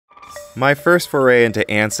My first foray into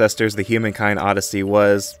Ancestors: The Humankind Odyssey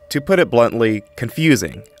was, to put it bluntly,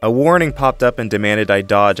 confusing. A warning popped up and demanded I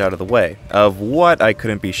dodge out of the way. Of what, I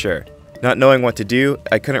couldn't be sure. Not knowing what to do,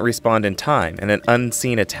 I couldn't respond in time, and an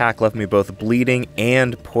unseen attack left me both bleeding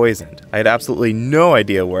and poisoned. I had absolutely no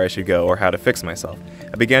idea where I should go or how to fix myself.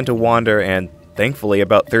 I began to wander and, thankfully,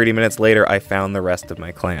 about 30 minutes later, I found the rest of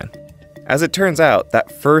my clan. As it turns out,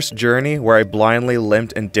 that first journey where I blindly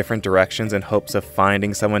limped in different directions in hopes of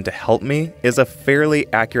finding someone to help me is a fairly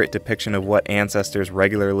accurate depiction of what Ancestors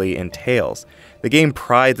regularly entails. The game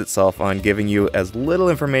prides itself on giving you as little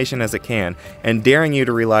information as it can and daring you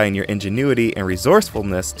to rely on your ingenuity and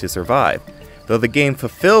resourcefulness to survive. Though the game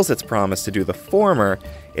fulfills its promise to do the former,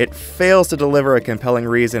 it fails to deliver a compelling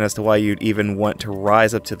reason as to why you'd even want to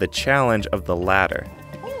rise up to the challenge of the latter.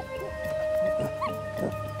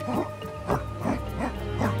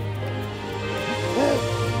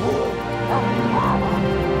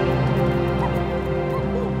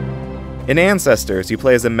 In Ancestors, you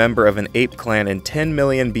play as a member of an ape clan in 10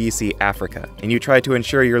 million BC Africa, and you try to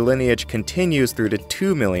ensure your lineage continues through to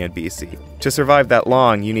 2 million BC. To survive that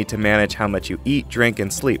long, you need to manage how much you eat, drink,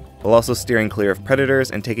 and sleep, while also steering clear of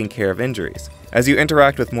predators and taking care of injuries. As you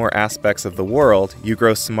interact with more aspects of the world, you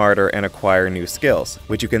grow smarter and acquire new skills,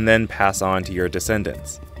 which you can then pass on to your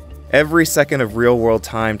descendants. Every second of real-world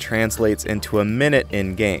time translates into a minute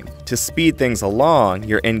in-game. To speed things along,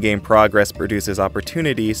 your in-game progress produces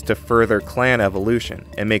opportunities to further clan evolution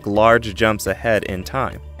and make large jumps ahead in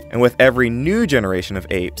time. And with every new generation of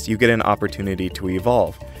apes, you get an opportunity to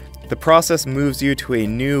evolve. The process moves you to a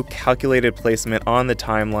new calculated placement on the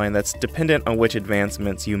timeline that's dependent on which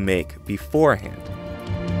advancements you make beforehand.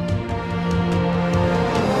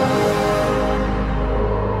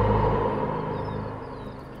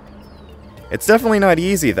 It's definitely not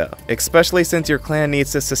easy though, especially since your clan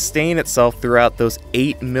needs to sustain itself throughout those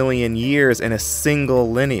 8 million years in a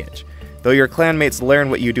single lineage. Though your clanmates learn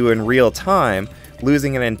what you do in real time,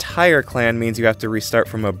 losing an entire clan means you have to restart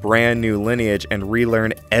from a brand new lineage and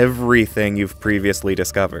relearn everything you've previously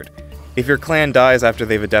discovered. If your clan dies after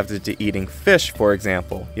they've adapted to eating fish, for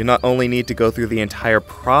example, you not only need to go through the entire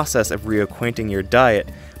process of reacquainting your diet,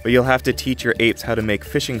 but you'll have to teach your apes how to make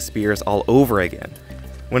fishing spears all over again.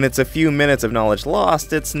 When it's a few minutes of knowledge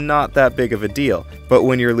lost, it's not that big of a deal, but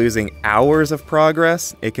when you're losing hours of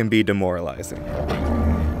progress, it can be demoralizing.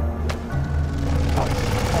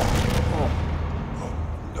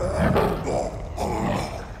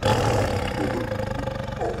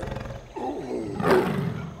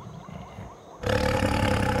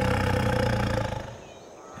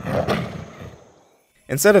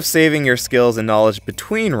 Instead of saving your skills and knowledge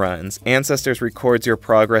between runs, Ancestors records your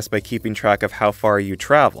progress by keeping track of how far you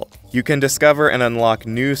traveled. You can discover and unlock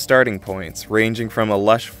new starting points, ranging from a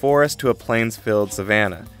lush forest to a plains-filled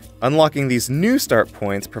savanna. Unlocking these new start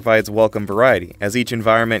points provides welcome variety, as each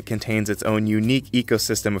environment contains its own unique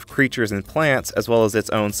ecosystem of creatures and plants, as well as its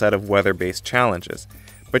own set of weather-based challenges.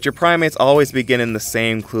 But your primates always begin in the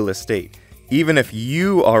same clueless state. Even if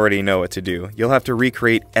you already know what to do, you'll have to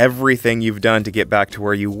recreate everything you've done to get back to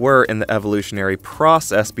where you were in the evolutionary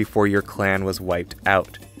process before your clan was wiped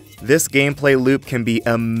out. This gameplay loop can be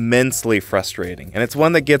immensely frustrating, and it's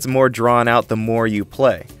one that gets more drawn out the more you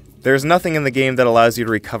play. There's nothing in the game that allows you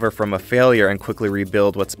to recover from a failure and quickly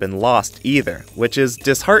rebuild what's been lost either, which is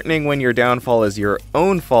disheartening when your downfall is your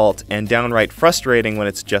own fault and downright frustrating when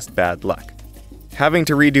it's just bad luck. Having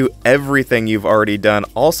to redo everything you've already done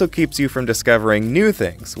also keeps you from discovering new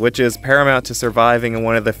things, which is paramount to surviving in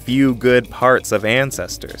one of the few good parts of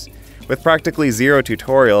Ancestors. With practically zero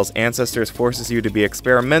tutorials, Ancestors forces you to be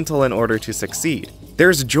experimental in order to succeed.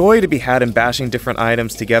 There's joy to be had in bashing different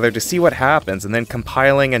items together to see what happens and then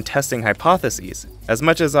compiling and testing hypotheses. As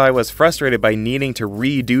much as I was frustrated by needing to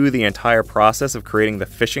redo the entire process of creating the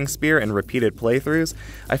fishing spear in repeated playthroughs,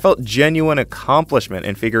 I felt genuine accomplishment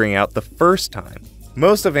in figuring out the first time.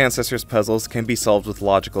 Most of Ancestors' puzzles can be solved with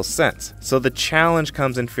logical sense, so the challenge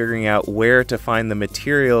comes in figuring out where to find the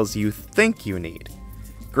materials you think you need.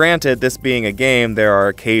 Granted, this being a game, there are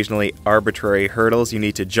occasionally arbitrary hurdles you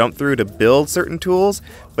need to jump through to build certain tools,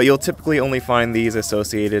 but you'll typically only find these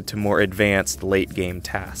associated to more advanced late-game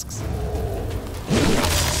tasks.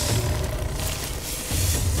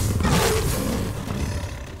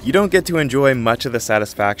 You don't get to enjoy much of the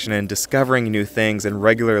satisfaction in discovering new things and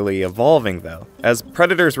regularly evolving though, as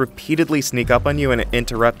predators repeatedly sneak up on you and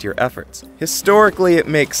interrupt your efforts. Historically, it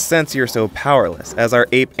makes sense you're so powerless, as our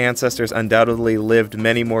ape ancestors undoubtedly lived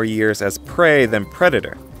many more years as prey than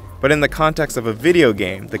predator. But in the context of a video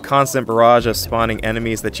game, the constant barrage of spawning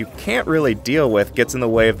enemies that you can't really deal with gets in the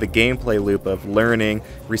way of the gameplay loop of learning,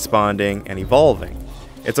 responding, and evolving.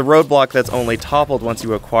 It's a roadblock that's only toppled once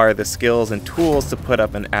you acquire the skills and tools to put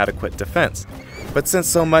up an adequate defense. But since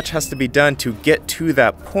so much has to be done to get to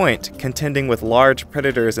that point, contending with large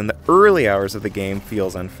predators in the early hours of the game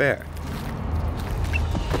feels unfair.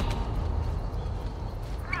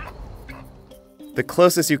 The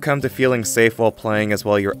closest you come to feeling safe while playing is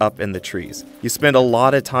while you're up in the trees. You spend a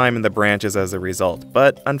lot of time in the branches as a result,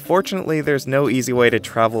 but unfortunately there's no easy way to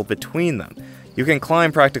travel between them. You can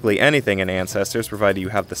climb practically anything in Ancestors provided you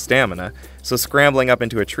have the stamina, so scrambling up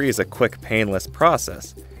into a tree is a quick, painless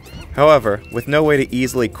process. However, with no way to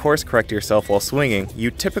easily course-correct yourself while swinging, you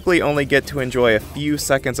typically only get to enjoy a few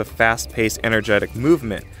seconds of fast-paced, energetic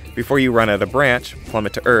movement before you run out of branch,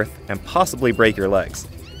 plummet to earth, and possibly break your legs.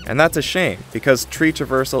 And that's a shame, because tree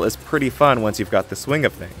traversal is pretty fun once you've got the swing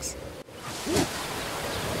of things.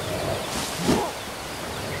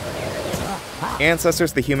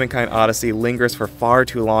 Ancestors: The Humankind Odyssey lingers for far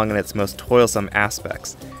too long in its most toilsome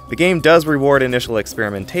aspects. The game does reward initial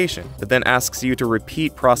experimentation, but then asks you to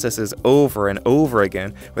repeat processes over and over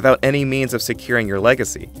again without any means of securing your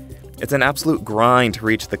legacy. It's an absolute grind to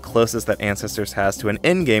reach the closest that Ancestors has to an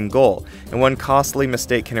endgame goal, and one costly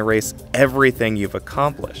mistake can erase everything you've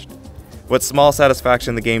accomplished. What small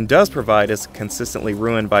satisfaction the game does provide is consistently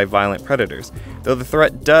ruined by violent predators, though the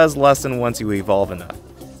threat does lessen once you evolve enough.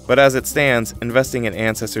 But as it stands, investing in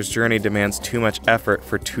Ancestors' journey demands too much effort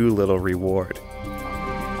for too little reward.